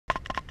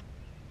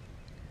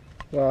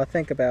Well, I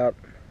think about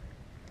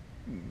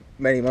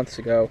many months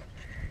ago,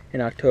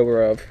 in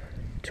October of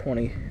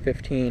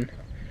 2015,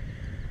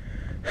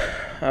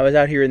 I was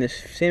out here in this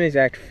same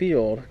exact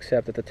field,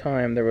 except at the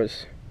time there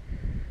was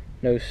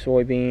no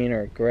soybean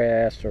or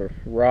grass or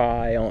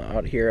rye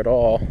out here at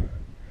all.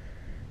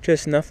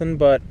 Just nothing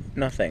but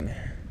nothing.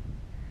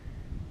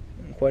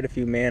 Quite a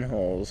few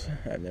manholes,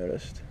 I've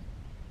noticed.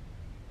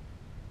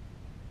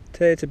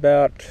 Today it's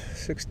about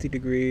 60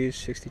 degrees,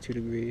 62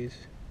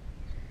 degrees.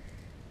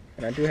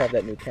 And I do have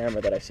that new camera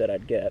that I said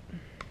I'd get.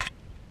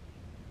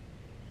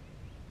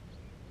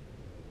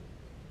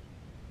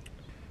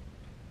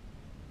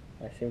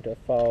 I seem to have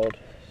followed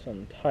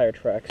some tire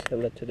tracks that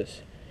led to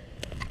this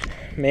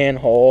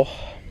manhole.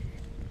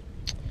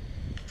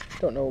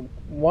 Don't know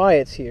why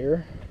it's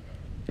here.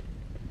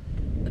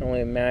 I can only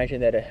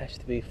imagine that it has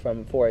to be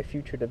for a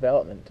future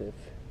development if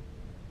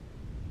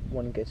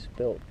one gets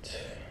built.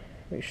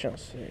 We shall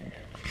see.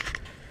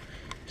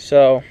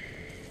 So,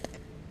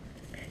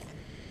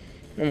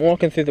 I'm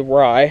walking through the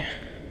rye.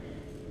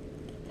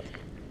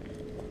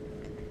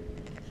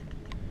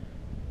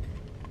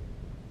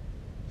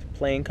 There's a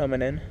plane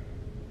coming in.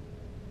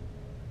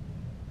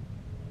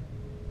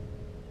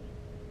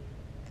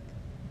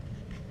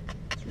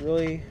 It's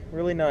really,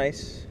 really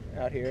nice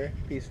out here,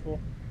 peaceful.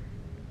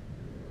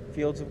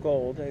 Fields of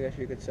gold, I guess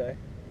you could say.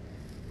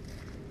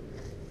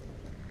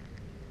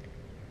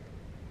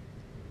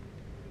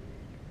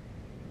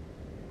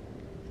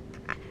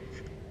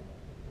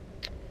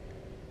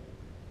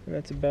 And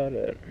that's about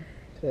it.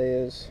 Today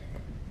is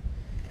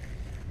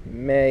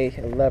May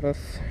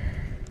 11th,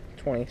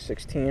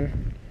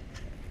 2016.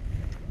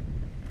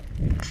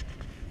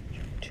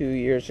 2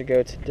 years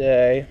ago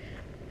today,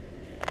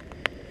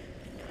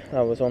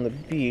 I was on the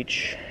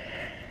beach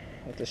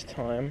at this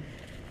time.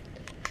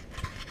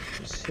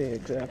 Let's see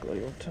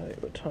exactly, I'll tell you,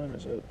 what time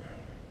is it? It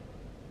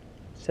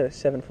says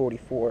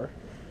 7:44.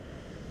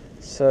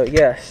 So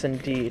yes,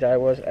 indeed, I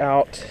was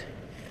out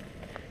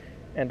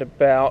and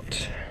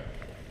about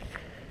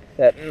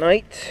that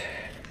night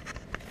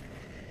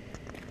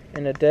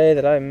in a day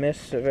that I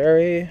miss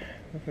a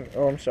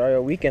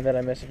weekend that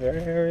I miss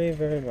very,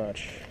 very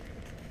much.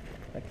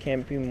 I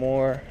can't be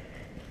more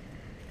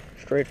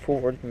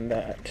straightforward than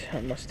that,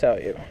 I must tell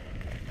you.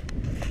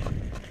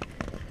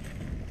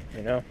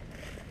 You know?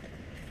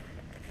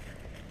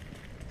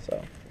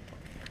 So,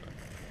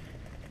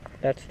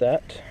 that's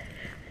that.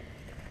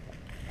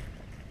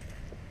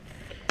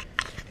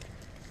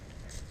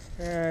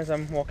 As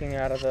I'm walking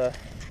out of the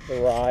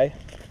rye,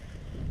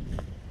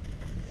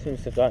 seems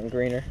to have gotten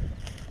greener.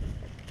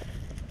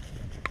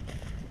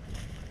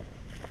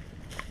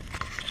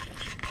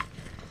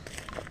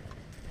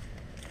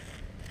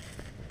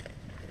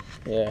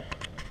 Yeah.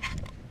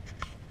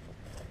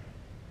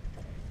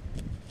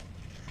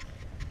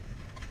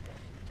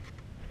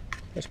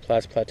 There's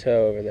Platts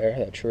Plateau over there,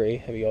 that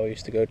tree that we all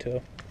used to go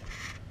to.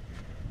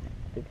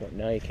 But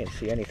now you can't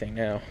see anything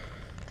now.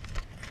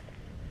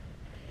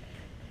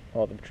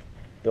 All the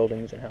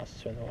buildings and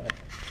houses are in the way.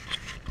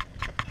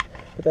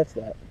 But that's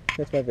that.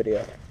 That's my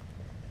video.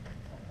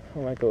 I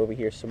might go over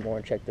here some more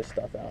and check this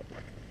stuff out.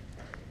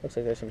 Looks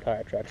like there's some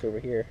tire tracks over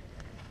here.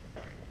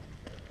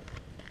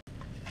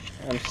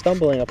 I'm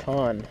stumbling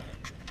upon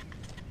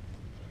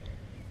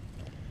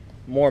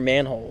more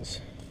manholes.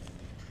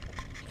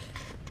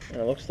 And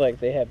it looks like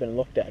they have been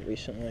looked at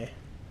recently.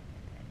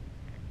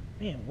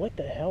 Man, what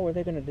the hell were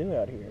they going to do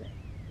out here?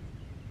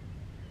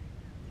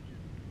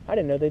 I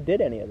didn't know they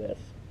did any of this.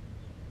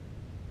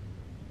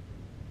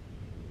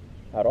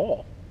 At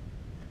all.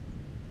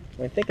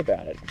 I mean, think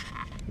about it.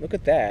 Look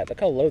at that. Look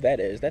how low that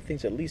is. That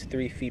thing's at least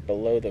 3 feet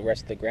below the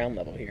rest of the ground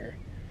level here.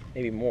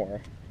 Maybe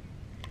more.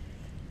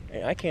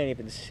 And I can't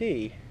even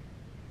see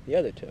the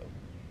other two.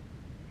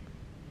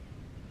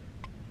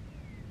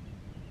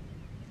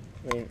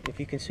 I mean, if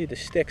you can see the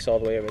sticks all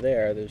the way over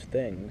there, those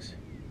things,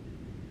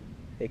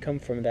 they come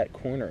from that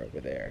corner over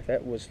there.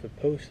 That was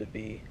supposed to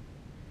be,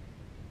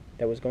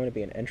 that was going to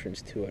be an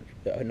entrance to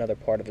another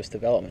part of this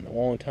development a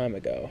long time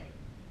ago.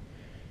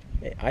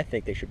 I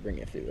think they should bring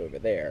it through over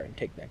there and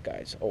take that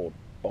guy's old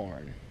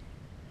barn.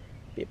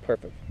 Be a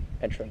perfect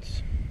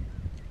entrance.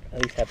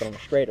 At least have it on a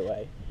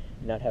straightaway,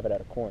 and not have it at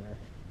a corner.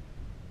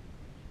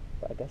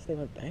 But I guess they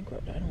went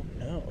bankrupt. I don't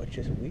know. It's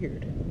just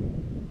weird.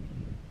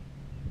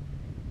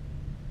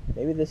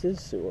 Maybe this is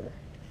sewer.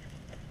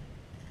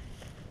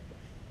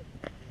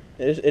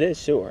 It is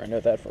sewer. I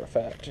know that for a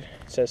fact. It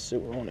says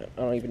sewer on it.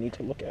 I don't even need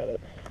to look at it.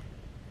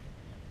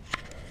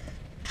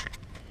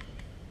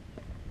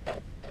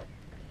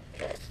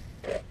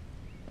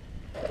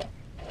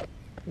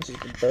 This has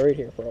been buried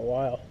here for a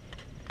while.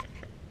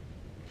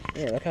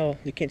 Man, look how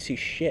you can't see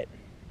shit.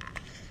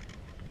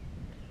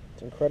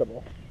 It's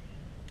incredible.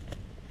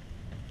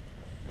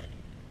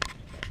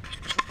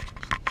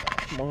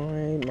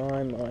 My,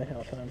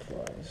 how time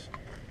flies.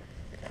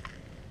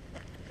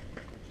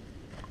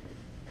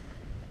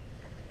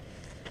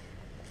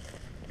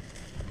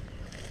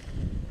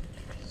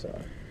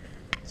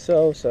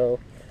 So,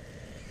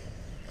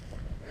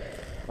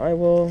 I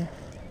will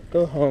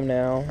go home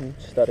now and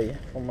study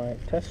for my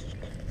test.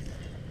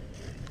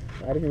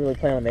 I didn't really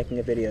plan on making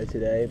a video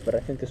today, but I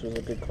think this was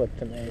a good clip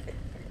to make.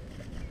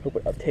 Hope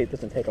it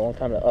doesn't take a long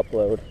time to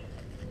upload.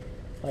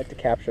 I like to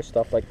capture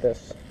stuff like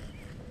this.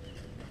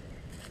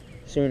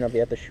 Soon I'll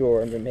be at the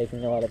shore and be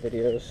making a lot of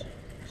videos,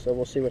 so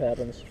we'll see what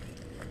happens.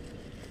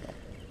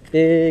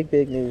 Big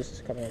news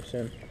is coming up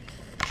soon.